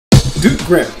Duke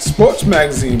Grant Sports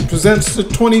Magazine presents the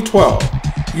 2012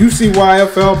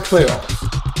 UCYFL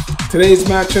Playoffs. Today's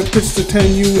matchup pits the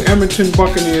 10U Emmorton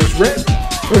Buccaneers red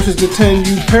versus the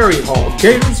 10U Perry Hall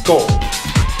Gators gold.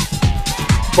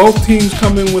 Both teams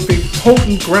come in with a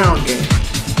potent ground game.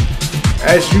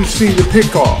 As you see the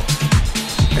pickoff,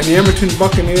 and the Emmorton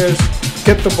Buccaneers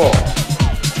get the ball.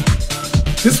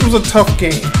 This was a tough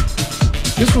game.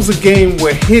 This was a game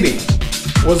where hitting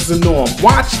was the norm.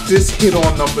 Watch this hit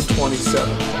on number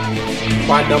 27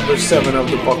 by number 7 of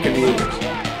the Buccaneers.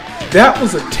 That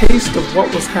was a taste of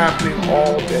what was happening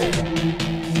all day.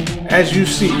 As you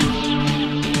see,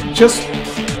 just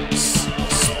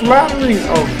splattering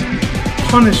of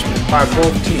punishment by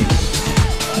both teams.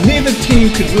 Neither team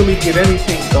could really get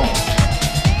anything going.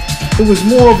 It was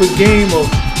more of a game of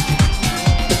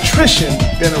attrition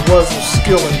than it was of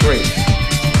skill and grace.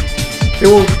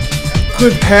 There were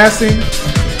good passing,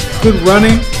 good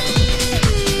running,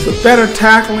 but better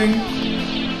tackling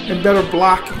and better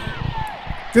blocking.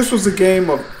 This was a game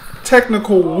of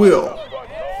technical will,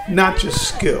 not just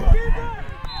skill.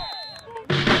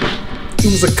 It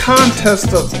was a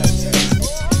contest of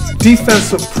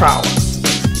defensive prowess.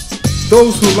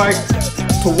 Those who like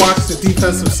to watch the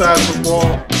defensive side of the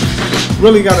ball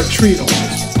really got a treat on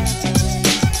this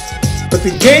one. But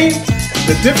the game,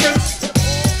 the difference,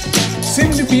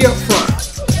 seemed to be up front,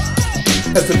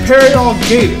 as the Perry Hall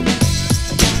Gators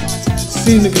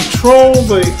seemed to control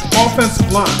the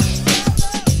offensive line.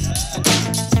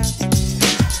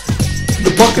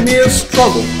 The Buccaneers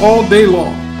struggled all day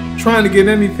long, trying to get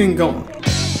anything going.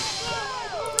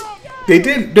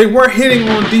 They were hitting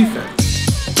on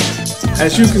defense,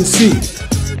 as you can see.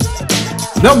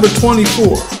 Number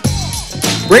 24,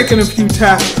 breaking a few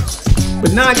tackles,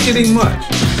 but not getting much,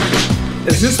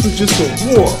 as this was just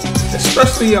a war,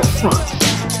 especially up front.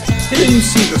 Here you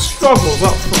see the struggles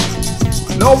up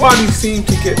front. Nobody seemed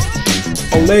to get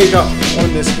a leg up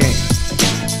on this game.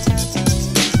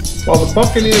 While the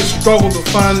Buccaneers struggled to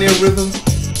find their rhythm,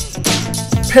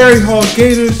 Perry Hall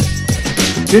Gators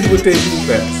did what they do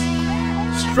best.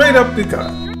 Straight up the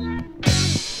gut.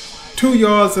 2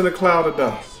 yards in a cloud of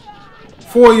dust.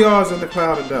 4 yards in a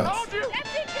cloud of dust.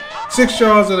 6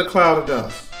 yards in a cloud of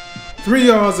dust. 3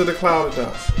 yards in a cloud of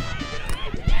dust.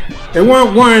 They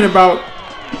weren't worrying about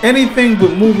anything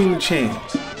but moving the chains.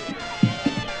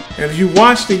 And if you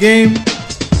watched the game,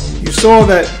 you saw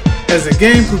that as the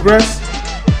game progressed,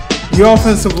 the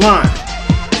offensive line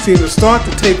seemed to start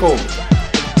to take over.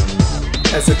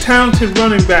 As the talented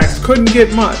running backs couldn't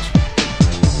get much,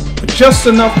 but just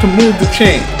enough to move the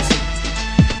chains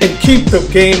and keep the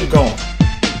game going.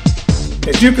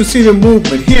 As you can see the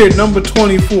movement here, number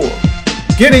 24,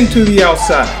 getting to the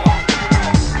outside.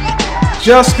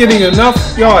 Just getting enough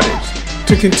yardage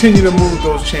to continue to move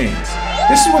those chains.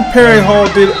 This is what Perry Hall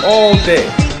did all day.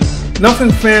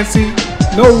 Nothing fancy,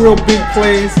 no real big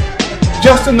plays,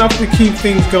 just enough to keep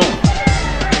things going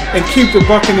and keep the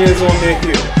Buccaneers on their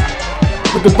heels.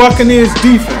 But the Buccaneers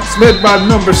defense, led by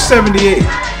number 78,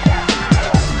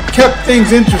 kept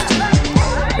things interesting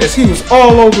as he was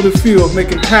all over the field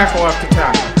making tackle after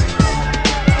tackle.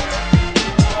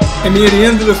 And near the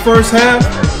end of the first half,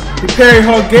 the Perry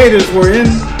Hall Gators were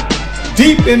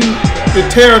deep in the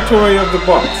territory of the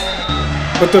Bucs.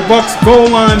 But the Bucs' goal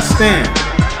line stand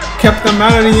kept them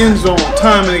out of the end zone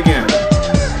time and again.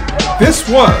 This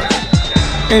was,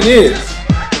 and is,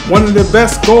 one of the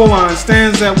best goal line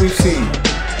stands that we've seen.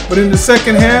 But in the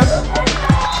second half,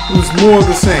 it was more of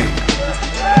the same.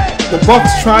 The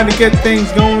Bucs tried to get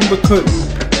things going but couldn't.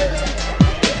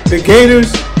 The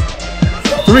Gators,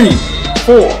 3,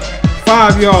 4,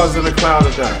 5 yards in a cloud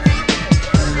of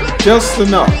dust. Just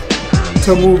enough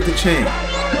to move the chain.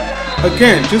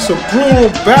 Again, just a brutal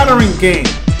battering game.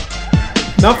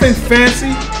 Nothing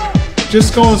fancy,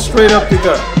 just going straight up the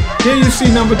gut. Here you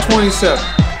see number 27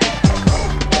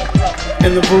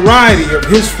 and the variety of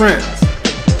his friends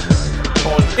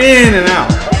going in and out.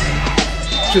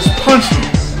 Just punching,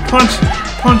 punching,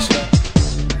 punching.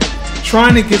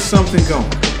 Trying to get something going.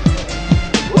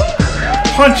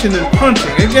 Punching and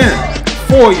punching. Again,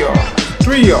 4 yards,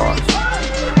 3 yards.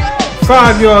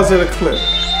 5 yards at a clip.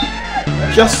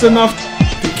 Just enough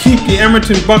to keep the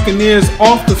Emmorton Buccaneers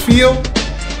off the field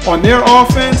on their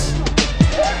offense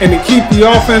and to keep the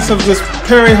offense of this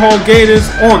Perry Hall Gators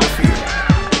on the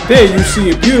field. There you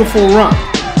see a beautiful run.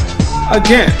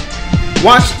 Again,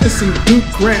 watch this in Duke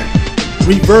Grant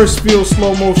reverse field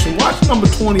slow motion. Watch number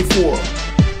 24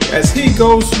 as he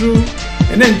goes through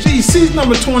and then he sees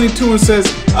number 22 and says,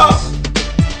 oh,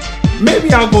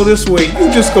 maybe I'll go this way,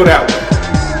 you just go that way.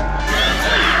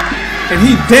 And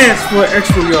he danced for an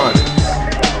extra yardage.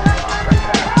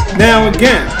 Now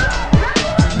again,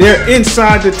 They're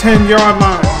inside the 10-yard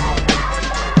line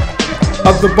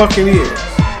of the Buccaneers.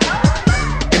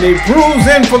 And they bruise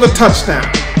in for the touchdown.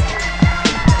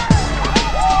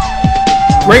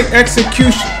 Great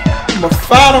execution,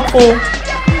 methodical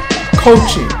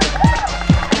coaching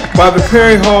by the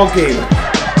Perry Hall Gators.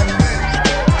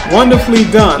 Wonderfully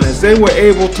done as they were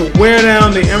able to wear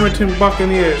down the Emmorton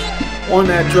Buccaneers on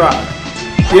that drive.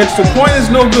 The extra point is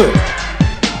no good,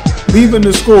 leaving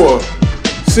the score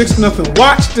 6-0.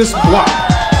 Watch this block.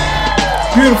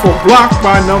 Beautiful block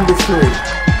by number 3.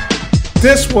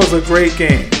 This was a great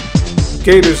game.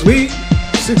 Gators lead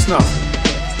 6-0.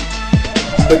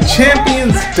 The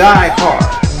champions die hard,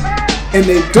 and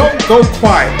they don't go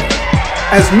quiet.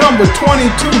 As number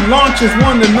 22 launches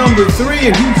one to number 3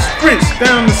 and he sprints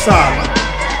down the sideline.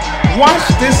 Watch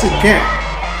this again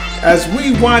as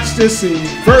we watch this in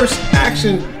reverse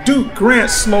action Duke Grant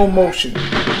slow motion.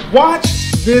 Watch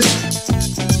this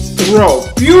throw.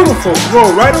 Beautiful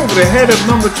throw right over the head of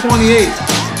number 28.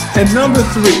 And number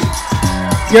 3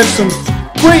 gets some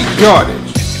great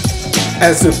yardage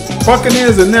as the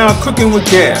Buccaneers are now cooking with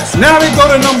gas. Now they go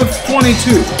to number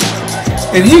 22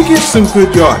 and he gets some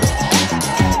good yardage.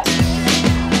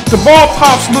 The ball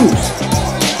pops loose,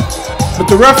 but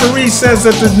the referee says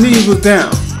that the knee was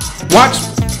down.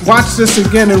 Watch this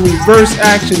again in reverse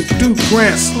action. Duke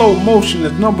Grant slow motion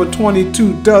as number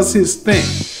 22 does his thing.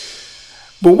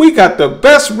 But we got the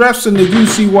best refs in the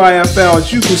UCYFL.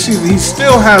 As you can see, he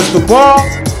still has the ball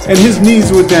and his knees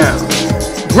were down.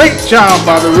 Great job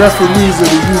by the referees of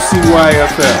the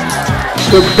UCYFL.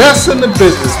 The best in the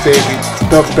business, baby.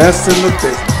 The best in the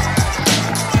business.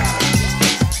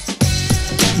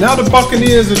 Now the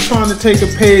Buccaneers are trying to take a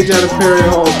page out of Perry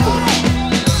Hall's book.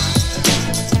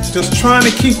 Just trying to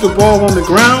keep the ball on the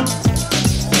ground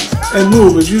and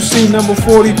move. As you see number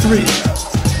 43,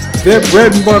 their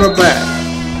bread and butter back.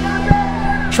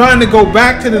 Trying to go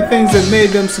back to the things that made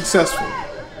them successful,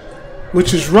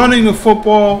 which is running the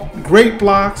football, great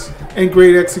blocks, and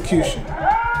great execution.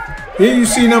 Here you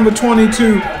see number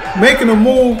 22 making a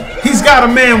move. He's got a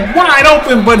man wide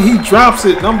open, but he drops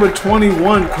it. Number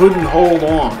 21 couldn't hold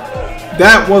on.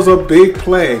 That was a big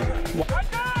play.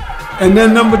 And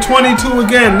then number 22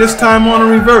 again, this time on a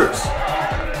reverse.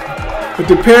 But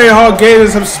the Perry Hall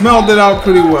Gators have smelled it out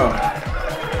pretty well.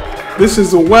 This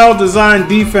is a well-designed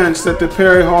defense that the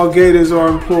Perry Hall Gators are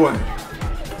employing.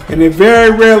 And they're very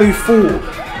rarely fooled.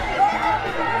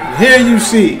 And here you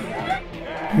see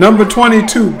number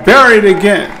 22 buried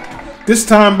again. This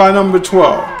time by number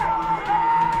 12.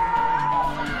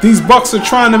 These Bucs are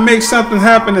trying to make something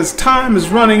happen as time is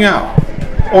running out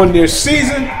on their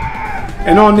season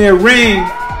and on their reign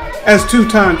as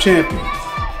two-time champions.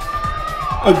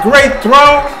 A great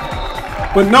throw,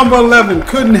 but number 11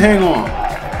 couldn't hang on.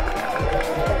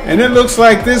 And it looks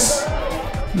like this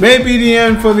may be the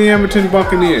end for the Emmorton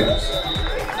Buccaneers,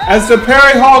 as the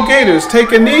Perry Hall Gators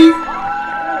take a knee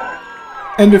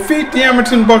and defeat the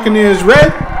Emmorton Buccaneers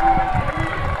red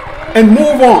and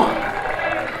move on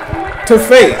to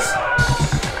face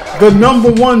the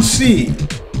number 1 seed,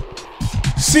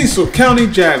 Cecil County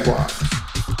Jaguars.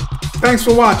 Thanks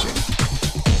for watching.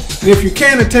 And if you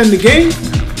can't attend the game,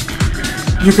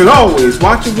 you can always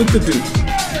watch it with the Duke.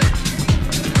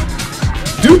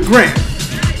 Duke Grant,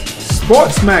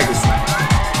 Sports Magazine,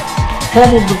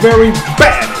 home of the very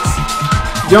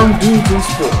baddest young dudes in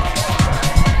sports.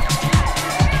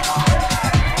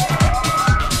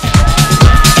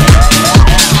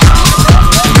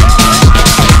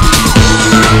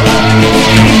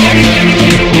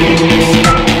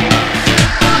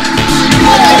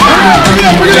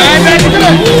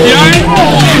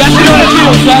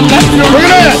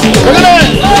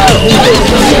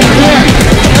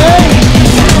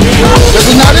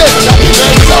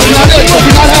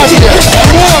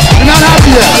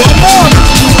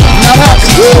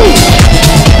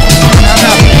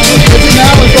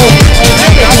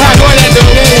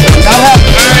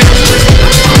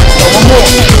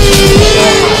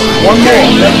 One more.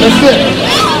 That's it.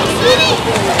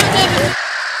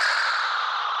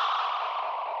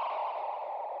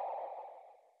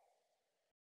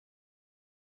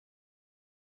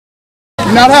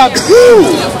 You're not happy.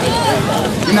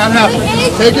 You're not happy.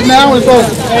 Take it now and go.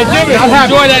 Hey, Jimmy,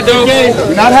 enjoy that, dude.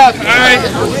 You're not happy. All right.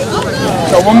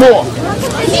 So one more.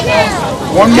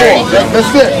 One more.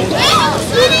 That's it.